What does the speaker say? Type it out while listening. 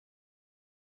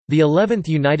The 11th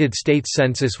United States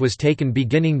Census was taken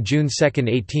beginning June 2,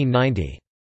 1890.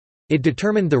 It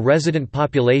determined the resident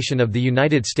population of the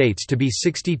United States to be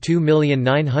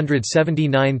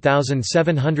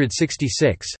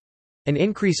 62,979,766, an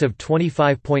increase of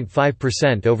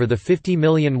 25.5% over the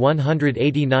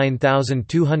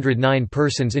 50,189,209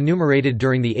 persons enumerated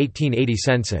during the 1880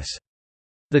 census.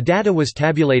 The data was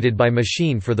tabulated by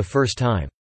machine for the first time.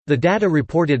 The data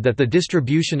reported that the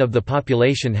distribution of the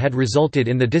population had resulted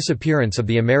in the disappearance of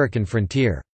the American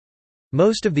frontier.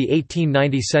 Most of the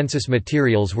 1890 census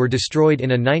materials were destroyed in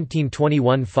a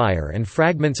 1921 fire, and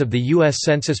fragments of the U.S.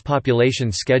 Census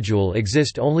population schedule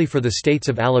exist only for the states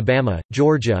of Alabama,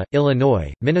 Georgia,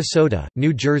 Illinois, Minnesota,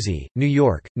 New Jersey, New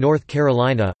York, North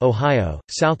Carolina, Ohio,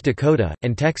 South Dakota,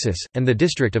 and Texas, and the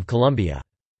District of Columbia.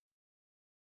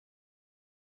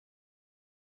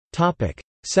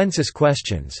 Census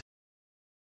questions.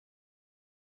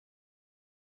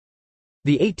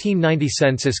 The 1890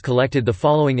 census collected the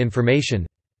following information.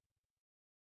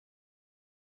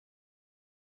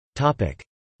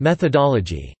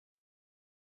 Methodology.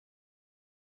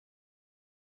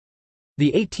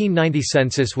 The 1890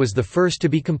 census was the first to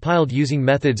be compiled using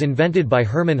methods invented by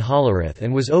Herman Hollerith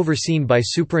and was overseen by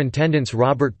Superintendents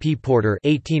Robert P. Porter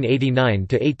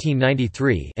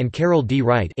 (1889–1893) and Carroll D.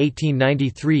 Wright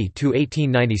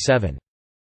 (1893–1897).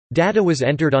 Data was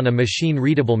entered on a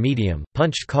machine-readable medium,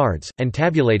 punched cards, and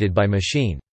tabulated by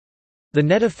machine. The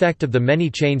net effect of the many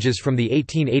changes from the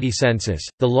 1880 census,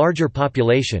 the larger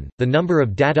population, the number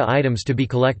of data items to be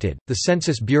collected, the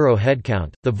Census Bureau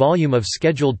headcount, the volume of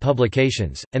scheduled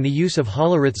publications, and the use of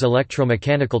Hollerith's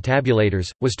electromechanical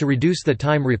tabulators, was to reduce the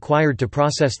time required to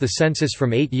process the census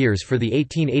from 8 years for the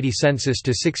 1880 census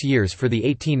to 6 years for the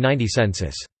 1890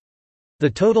 census. The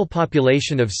total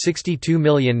population of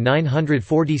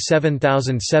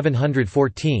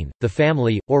 62,947,714, the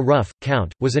family, or rough,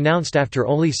 count, was announced after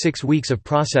only 6 weeks of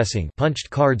processing. Punched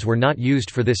cards were not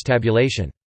used for this tabulation.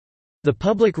 The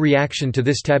public reaction to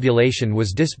this tabulation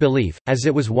was disbelief, as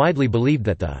it was widely believed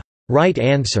that the right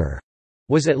answer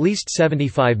was at least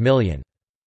 75 million.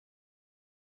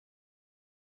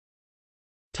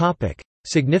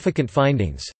 Significant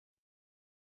findings.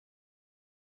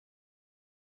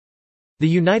 The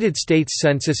United States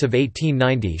Census of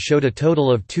 1890 showed a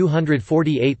total of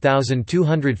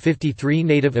 248,253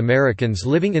 Native Americans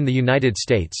living in the United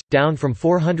States, down from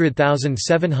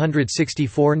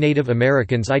 400,764 Native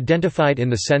Americans identified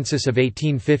in the census of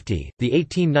 1850. The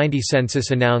 1890 census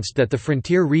announced that the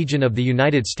frontier region of the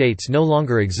United States no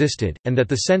longer existed, and that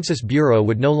the Census Bureau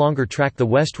would no longer track the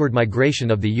westward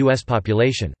migration of the U.S.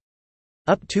 population.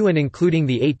 Up to and including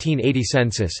the 1880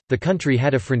 census, the country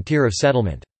had a frontier of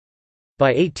settlement.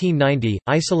 By 1890,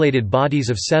 isolated bodies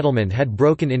of settlement had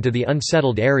broken into the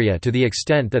unsettled area to the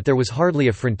extent that there was hardly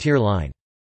a frontier line.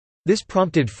 This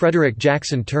prompted Frederick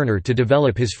Jackson Turner to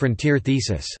develop his frontier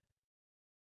thesis.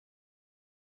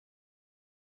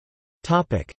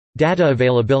 Data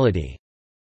availability.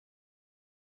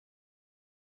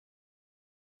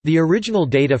 The original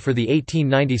data for the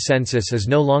 1890 census is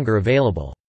no longer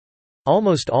available.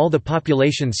 Almost all the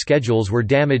population schedules were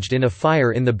damaged in a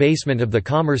fire in the basement of the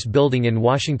Commerce Building in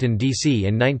Washington, D.C.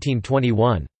 in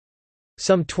 1921.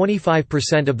 Some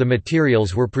 25% of the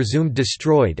materials were presumed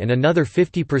destroyed and another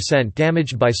 50%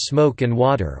 damaged by smoke and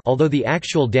water, although the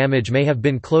actual damage may have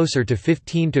been closer to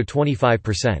 15 to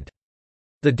 25%.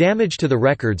 The damage to the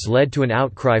records led to an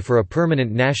outcry for a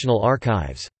permanent national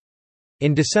archives.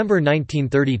 In December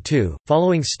 1932,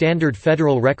 following standard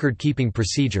federal record-keeping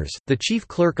procedures, the chief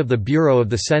clerk of the Bureau of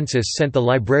the Census sent the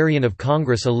Librarian of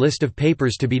Congress a list of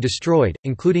papers to be destroyed,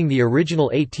 including the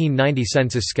original 1890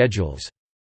 census schedules.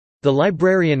 The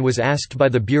librarian was asked by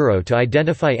the Bureau to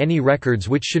identify any records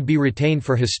which should be retained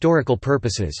for historical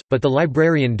purposes, but the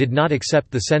librarian did not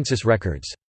accept the census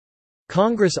records.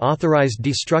 Congress authorized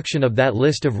destruction of that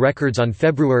list of records on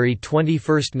February 21,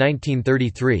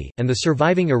 1933, and the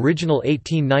surviving original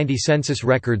 1890 census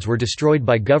records were destroyed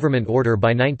by government order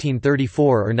by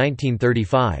 1934 or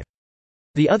 1935.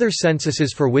 The other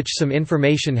censuses for which some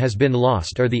information has been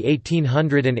lost are the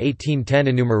 1800 and 1810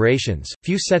 enumerations.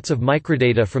 Few sets of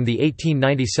microdata from the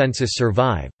 1890 census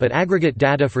survive, but aggregate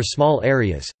data for small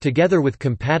areas, together with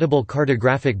compatible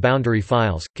cartographic boundary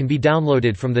files, can be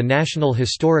downloaded from the National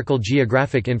Historical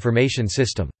Geographic Information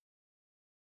System.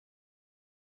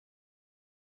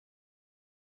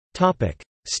 Topic: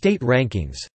 State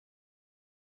rankings.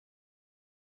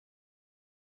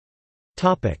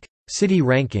 Topic: City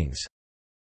rankings.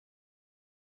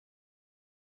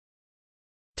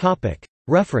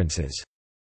 References.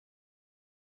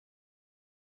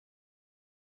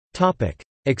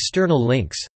 External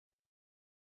links.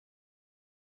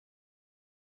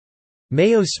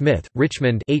 Mayo Smith,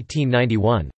 Richmond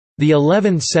 1891. The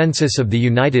 11th Census of the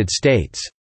United States.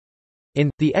 In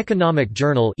The Economic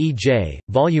Journal (EJ),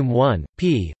 Volume 1,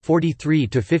 p.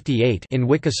 43–58 in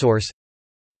Wikisource.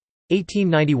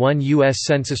 1891 U.S.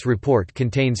 Census Report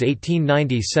contains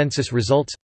 1890 census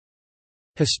results.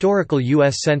 Historical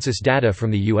U.S. Census data from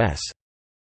the U.S.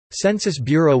 Census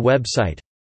Bureau website.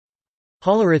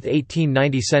 Hollerith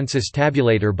 1890 Census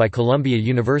Tabulator by Columbia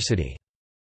University.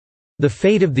 The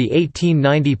Fate of the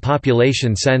 1890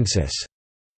 Population Census,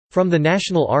 from the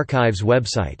National Archives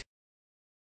website.